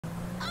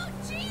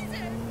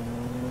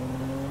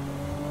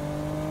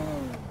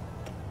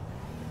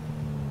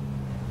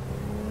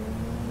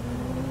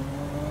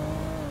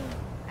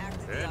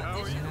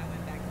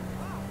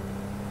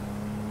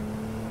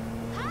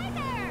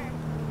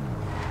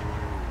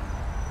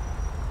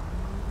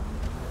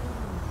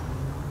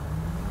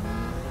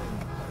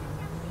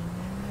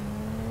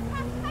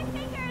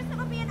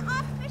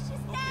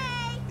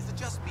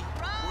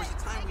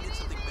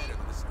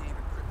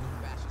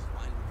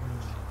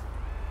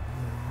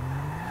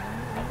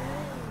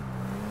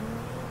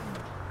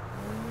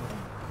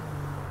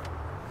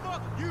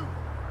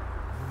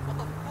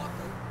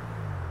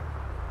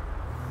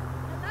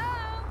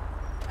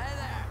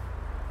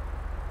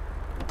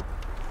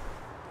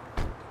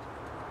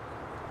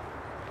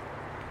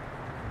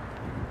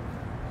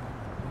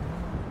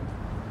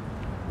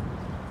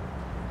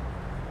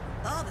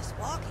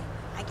walking.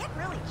 I get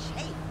really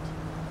chafed.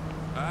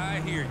 I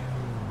hear you.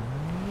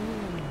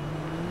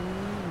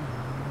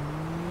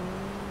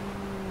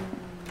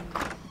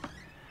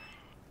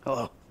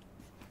 Hello.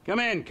 Come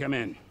in, come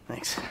in.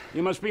 Thanks.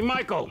 You must be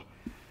Michael.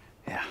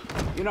 Yeah.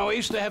 You know, I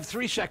used to have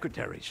 3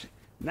 secretaries.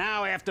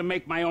 Now I have to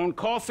make my own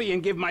coffee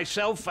and give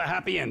myself a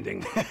happy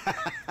ending.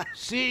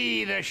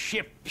 See, the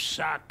ships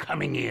are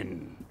coming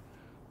in,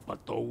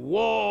 but the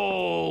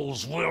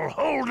walls will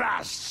hold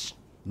us.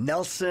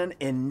 Nelson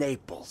in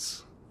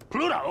Naples.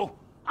 Pluto?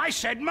 I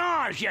said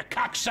Mars, you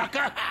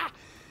cocksucker!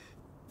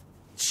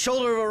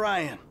 Shoulder of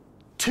Orion.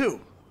 2.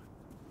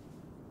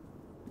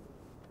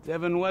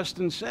 Devin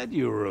Weston said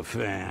you were a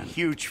fan.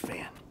 Huge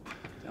fan.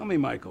 Tell me,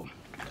 Michael,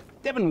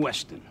 Devin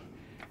Weston,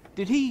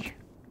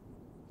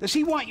 does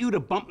he want you to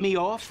bump me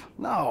off?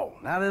 No,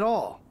 not at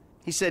all.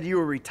 He said you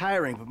were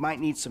retiring but might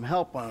need some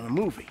help on a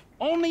movie.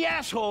 Only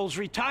assholes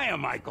retire,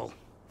 Michael.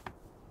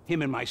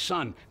 Him and my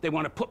son, they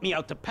want to put me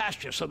out to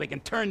pasture so they can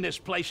turn this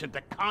place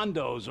into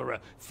condos or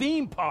a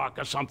theme park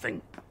or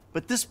something.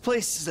 But this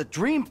place is a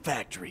dream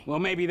factory. Well,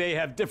 maybe they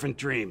have different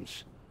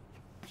dreams.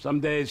 Some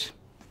days,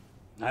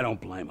 I don't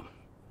blame them.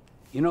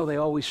 You know, they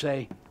always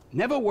say,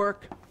 never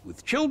work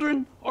with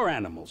children or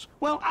animals.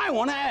 Well, I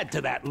want to add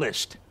to that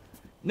list.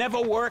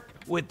 Never work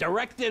with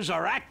directors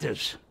or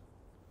actors.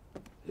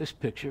 This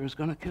picture is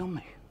gonna kill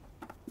me.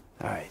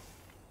 All right.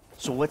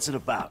 So what's it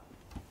about?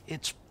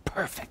 It's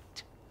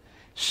perfect.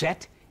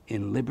 Set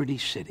in Liberty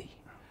City.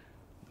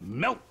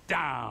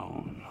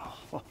 Meltdown.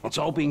 It's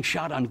all being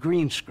shot on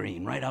green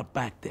screen right out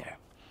back there.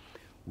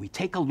 We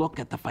take a look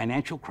at the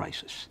financial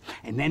crisis,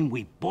 and then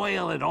we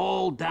boil it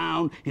all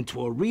down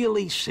into a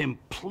really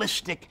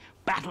simplistic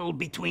battle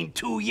between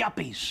 2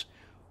 yuppies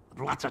with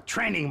lots of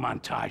training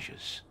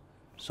montages.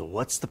 So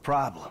what's the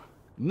problem?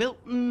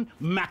 Milton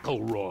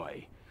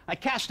McElroy. I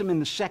cast him in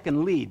the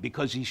second lead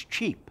because he's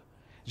cheap.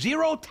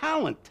 0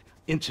 talent,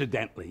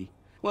 incidentally.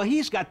 Well,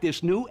 he's got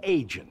this new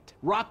agent,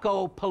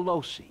 Rocco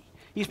Pelosi.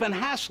 He's been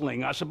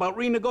hassling us about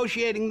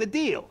renegotiating the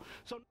deal.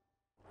 So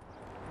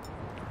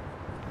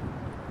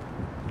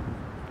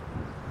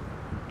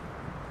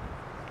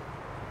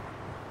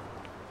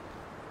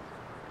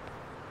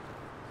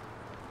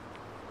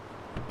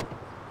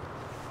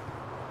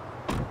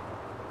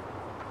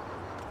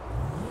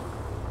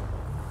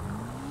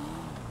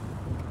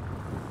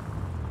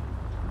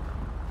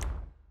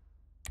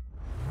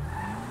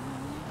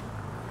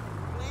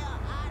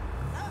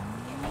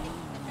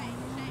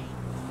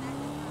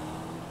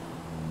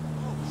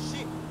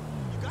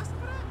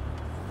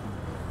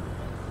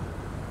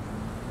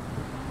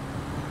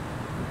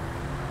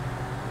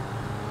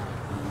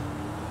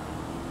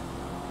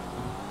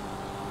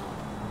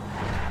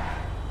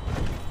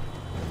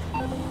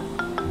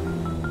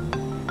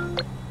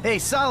Hey,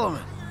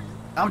 Solomon.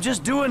 I'm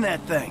just doing that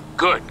thing.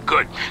 Good,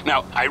 good.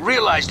 Now, I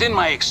realized in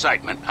my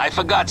excitement, I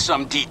forgot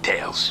some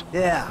details.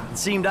 Yeah, it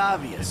seemed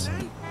obvious.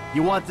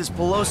 You want this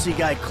Pelosi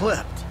guy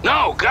clipped.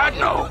 No, God,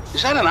 no.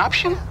 Is that an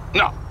option?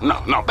 No,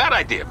 no. Bad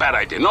idea, bad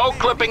idea. No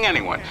clipping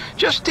anyone.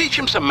 Just teach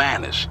him some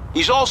manners.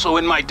 He's also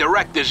in my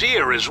director's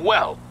ear as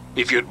well,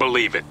 if you'd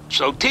believe it.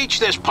 So teach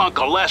this punk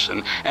a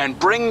lesson and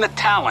bring the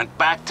talent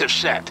back to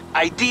set.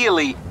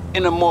 Ideally,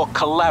 in a more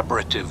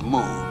collaborative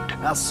mood.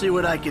 I'll see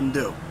what I can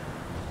do.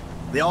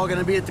 They all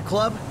gonna be at the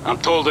club? I'm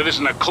told it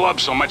isn't a club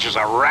so much as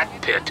a rat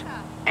pit.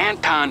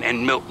 Anton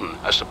and Milton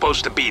are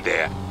supposed to be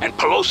there, and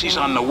Pelosi's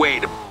on the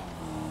way to...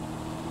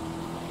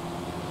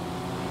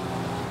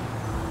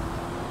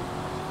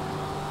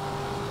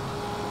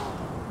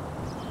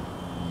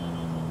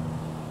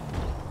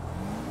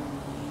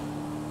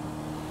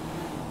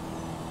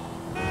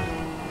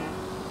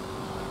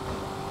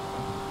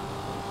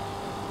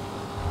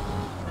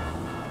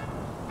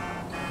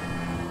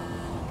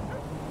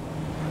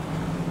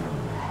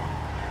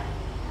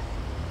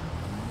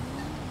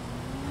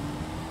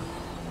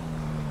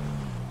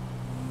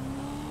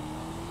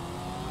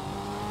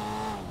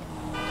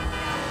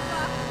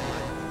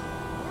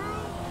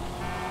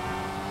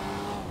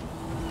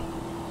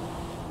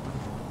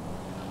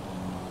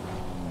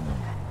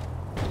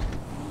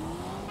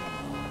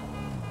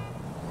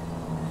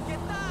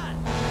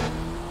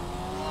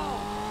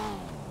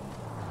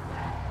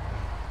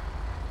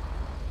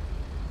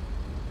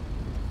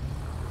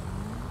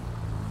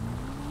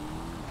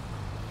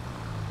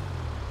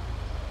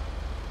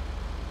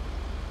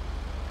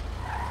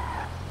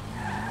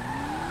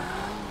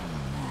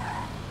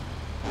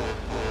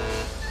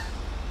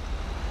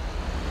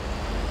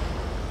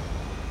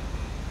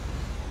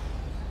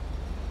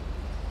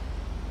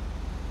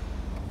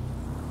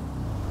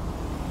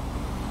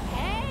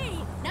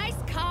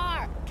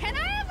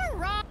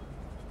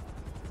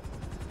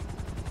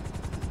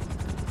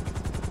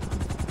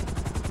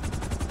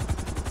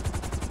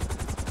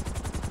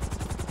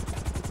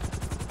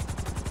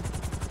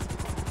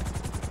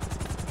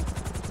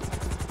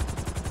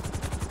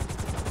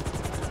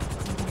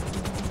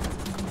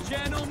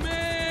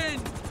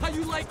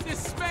 you like this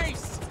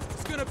space?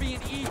 It's gonna be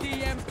an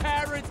EDM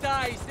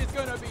paradise. There's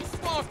gonna be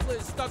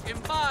sparklers stuck in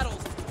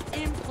bottles,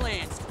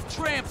 implants,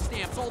 tramp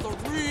stamps, all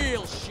the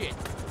real shit.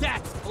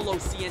 That's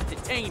Pelosi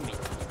entertainment.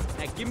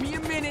 Now give me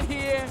a minute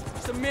here,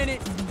 just a minute.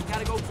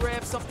 Gotta go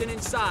grab something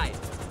inside.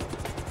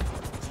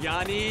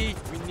 Johnny,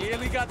 we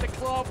nearly got the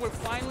club. We're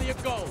finally a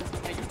go.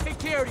 Now you take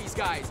care of these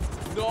guys.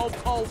 No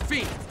cold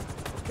feet.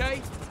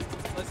 Okay?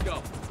 Let's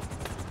go.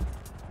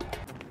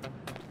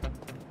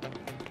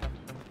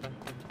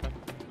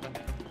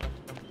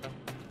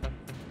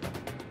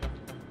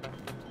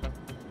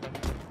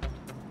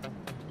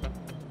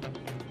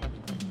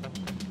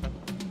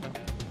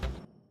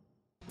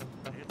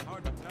 It's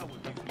hard to tell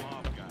with these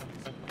mob guys.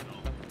 You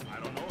know, I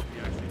don't know if he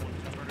actually wants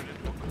to turn it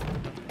into a club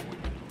or,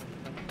 you know,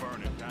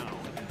 burn it down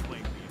and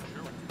claim the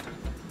insurance.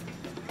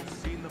 You've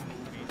seen the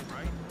movies,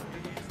 right?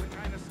 It's the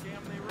kind of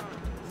scam they run.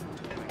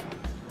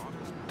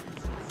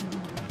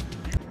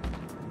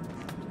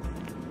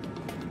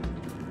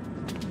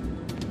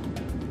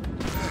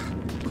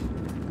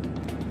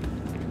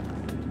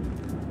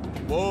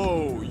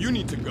 Whoa, you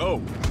need to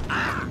go.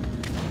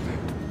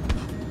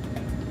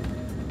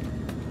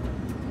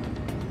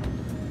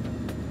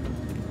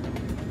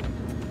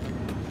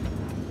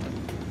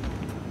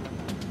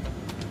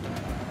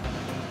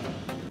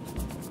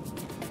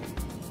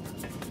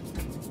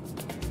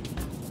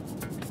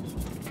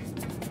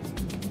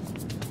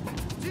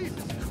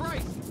 Jesus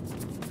Christ!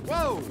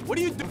 Whoa! What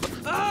are you doing?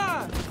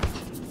 Ah!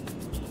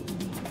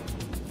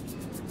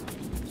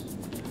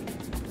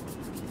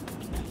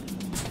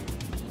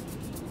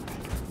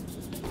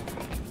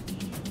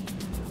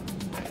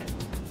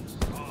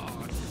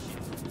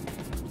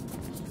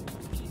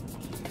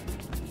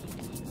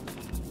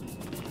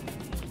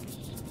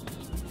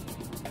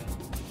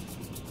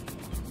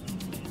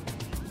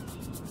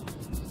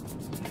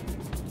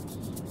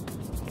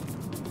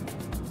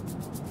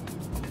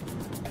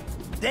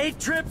 Day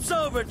trip's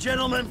over,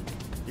 gentlemen.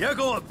 You're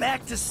going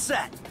back to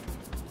set.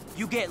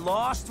 You get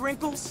lost,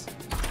 Wrinkles?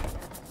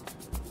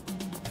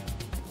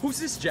 Who's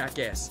this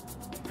jackass?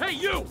 Hey,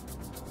 you!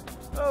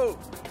 Oh,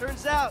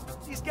 turns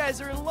out these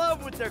guys are in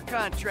love with their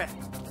contract.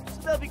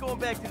 So they'll be going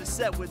back to the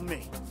set with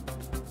me.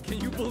 Can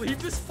you believe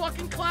this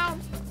fucking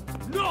clown?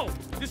 No!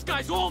 This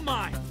guy's all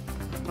mine!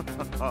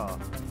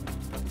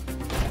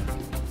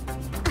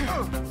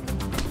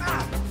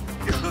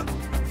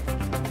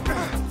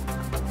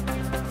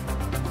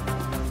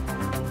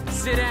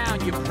 Sit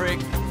down, you prick.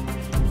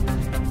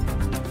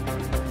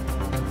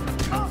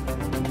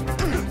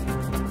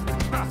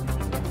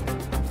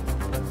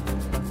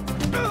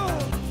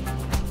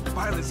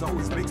 Violence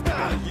always makes me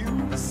want to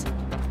use.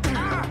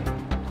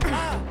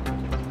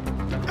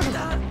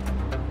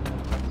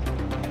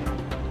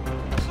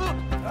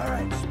 All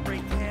right,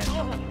 spray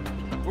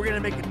can. We're gonna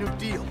make a new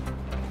deal.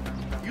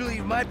 You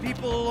leave my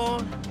people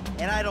alone,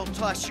 and I don't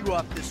toss you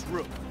off this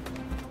roof.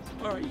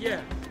 All right,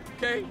 yeah.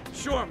 Okay?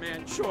 Sure,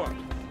 man, sure.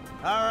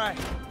 All right.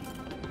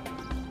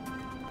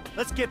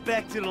 Let's get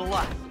back to the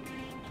lot.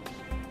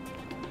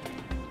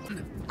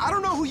 I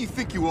don't know who you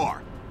think you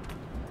are.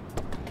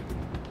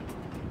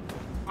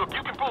 Look,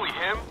 you can bully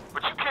him,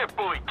 but you can't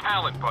bully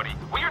talent, buddy.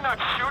 We are not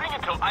shooting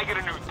until I get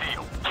a new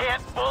deal.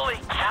 Can't bully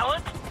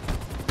talent?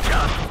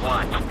 Just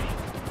watch me.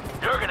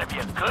 You're gonna be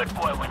a good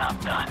boy when I'm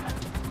done.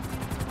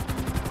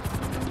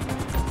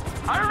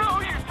 I don't know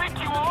who you think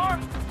you are.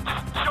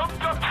 Just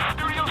jumped up to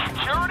studio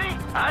security?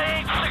 I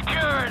ain't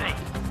security.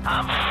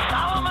 I'm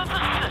Solomon's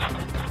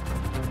assistant.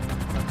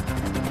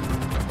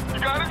 You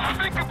gotta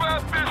think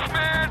about this,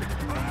 man.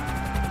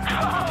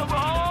 Come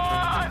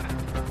on!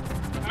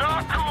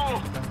 Not cool.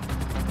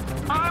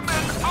 I'm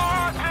an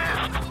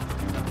artist.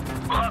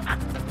 Look,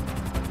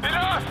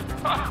 enough.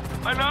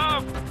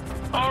 Enough.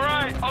 All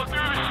right, I'll do the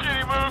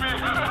shitty movie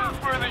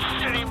for the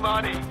shitty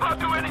money. I'll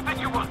do anything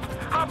you want.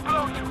 I'll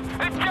blow you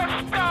and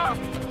just stop.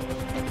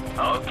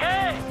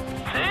 Okay.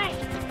 See?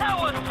 That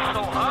wasn't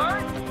so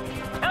hard.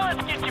 Now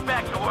let's get you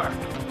back to work.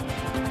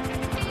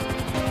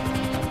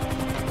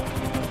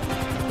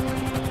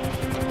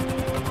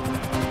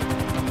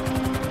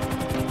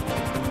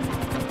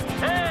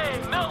 Hey,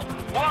 Milton.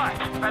 What?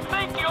 I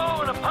think you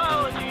owe an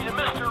apology to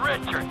Mr.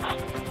 Richards.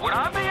 Would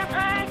I be in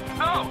pain?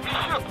 No, you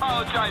should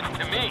apologize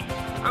to me.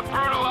 The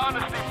brutal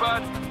honesty,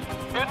 bud.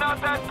 You're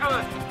not that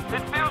good.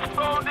 It feels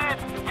phoned in.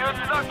 You're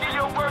lucky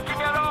you're working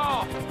at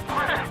all.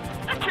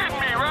 You're kidding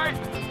me, right?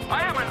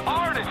 I am an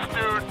artist,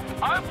 dude.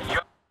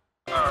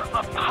 You're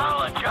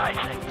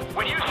apologizing.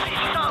 When you see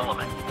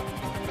Solomon,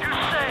 you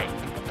say,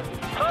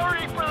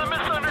 "Sorry for the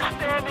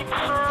misunderstanding,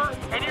 sir,"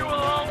 and you will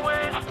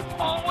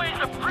always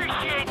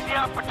appreciate the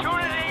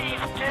opportunity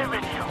he's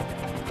given you.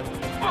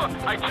 Look,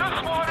 I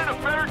just wanted a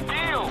better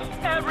deal.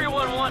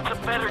 Everyone wants a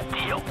better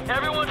deal.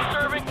 Everyone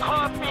serving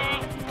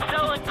coffee,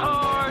 selling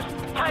cars,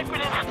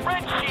 typing in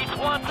spreadsheets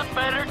wants a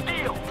better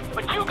deal.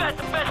 But you got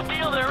the best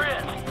deal there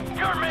is.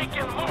 You're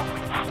making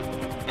movies.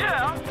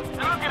 Yeah,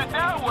 you look at it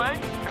that way.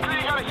 And then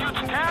you got a huge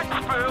tax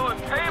bill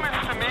and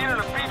payments to meet in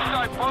a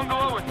beachside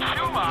bungalow in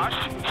Chumash.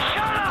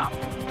 Shut up!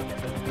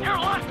 You're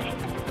lucky.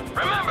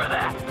 Remember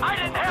that. I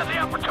didn't have the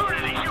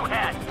opportunities you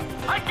had.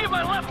 I'd give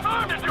my left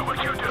arm to do what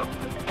you do.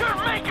 You're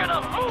making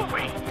a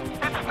movie.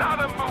 It's not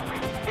a movie.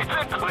 It's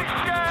a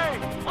cliche.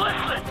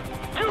 Listen,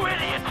 you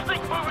idiots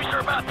think movies are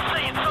about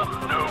saying something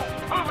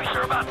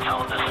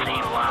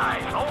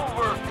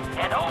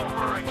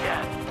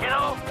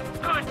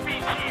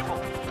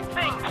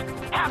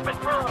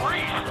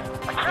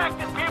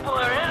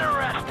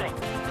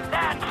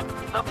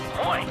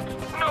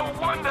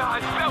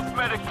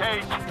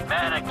rage,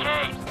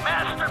 medicate,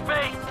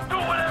 masturbate, do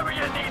whatever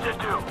you need to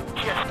do.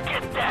 Just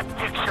get that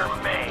picture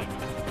made.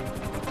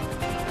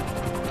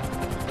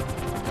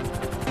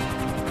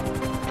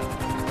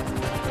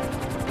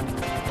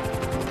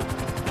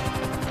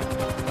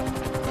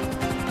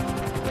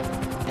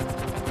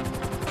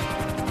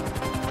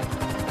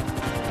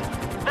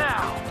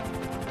 Now,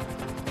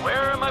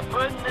 where am I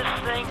putting this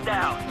thing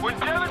down? When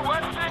Devin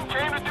Weston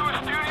came to do a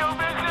studio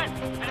visit,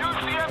 he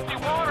used the empty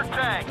water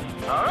tank.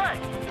 All right,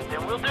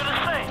 then we'll do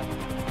the same.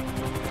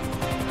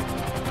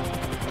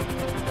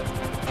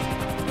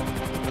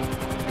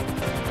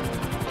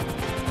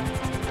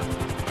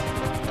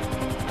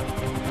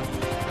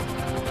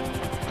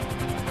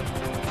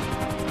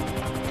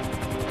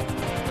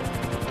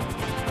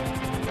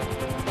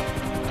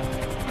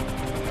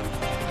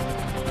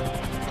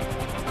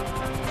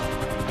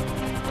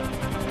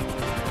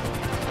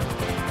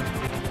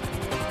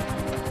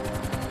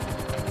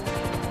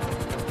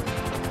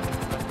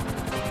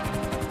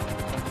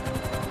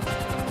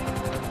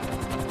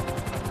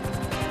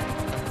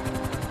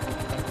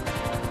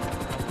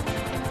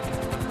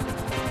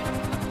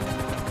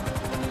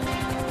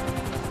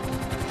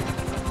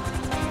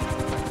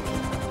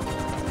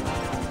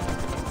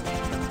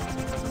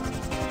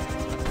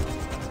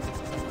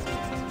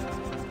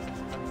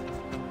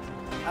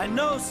 I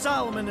know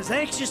Solomon is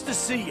anxious to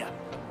see you.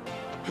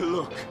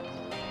 Look,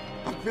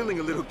 I'm feeling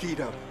a little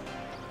keyed up.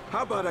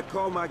 How about I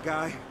call my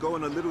guy, go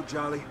on a little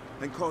jolly,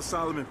 and call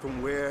Solomon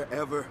from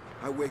wherever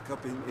I wake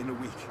up in a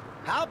week?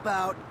 How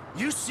about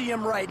you see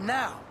him right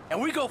now,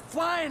 and we go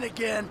flying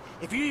again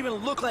if you even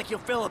look like you'll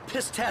fail a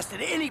piss test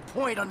at any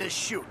point on this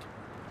shoot.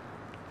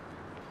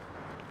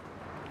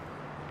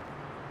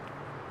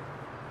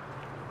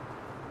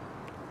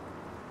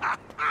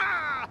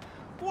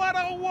 What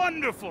a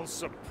wonderful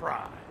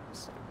surprise.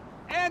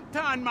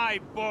 Anton, my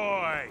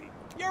boy,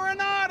 you're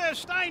an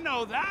artist, I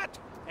know that.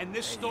 And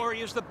this story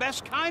is the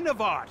best kind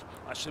of art.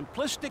 A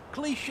simplistic,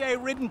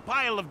 cliche-ridden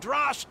pile of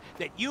dross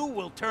that you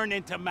will turn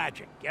into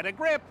magic. Get a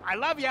grip, I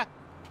love ya.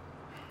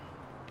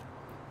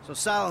 So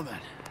Solomon,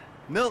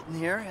 Milton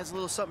here has a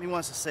little something he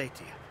wants to say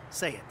to you.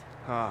 Say it.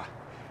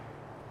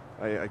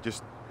 I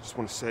just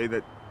want to say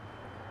that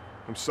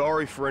I'm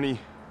sorry for any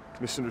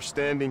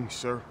misunderstanding,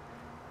 sir.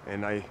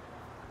 And I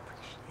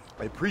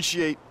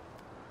appreciate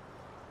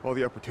all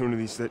the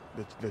opportunities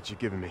that you've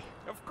given me.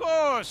 Of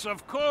course,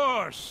 of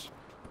course.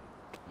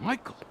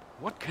 Michael,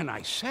 what can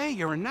I say?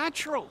 You're a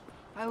natural.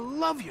 I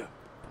love you.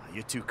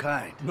 You're too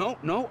kind.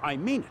 No, I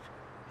mean it.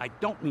 I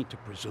don't mean to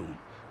presume.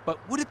 But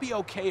would it be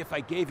okay if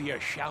I gave you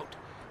a shout?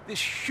 This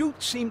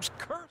shoot seems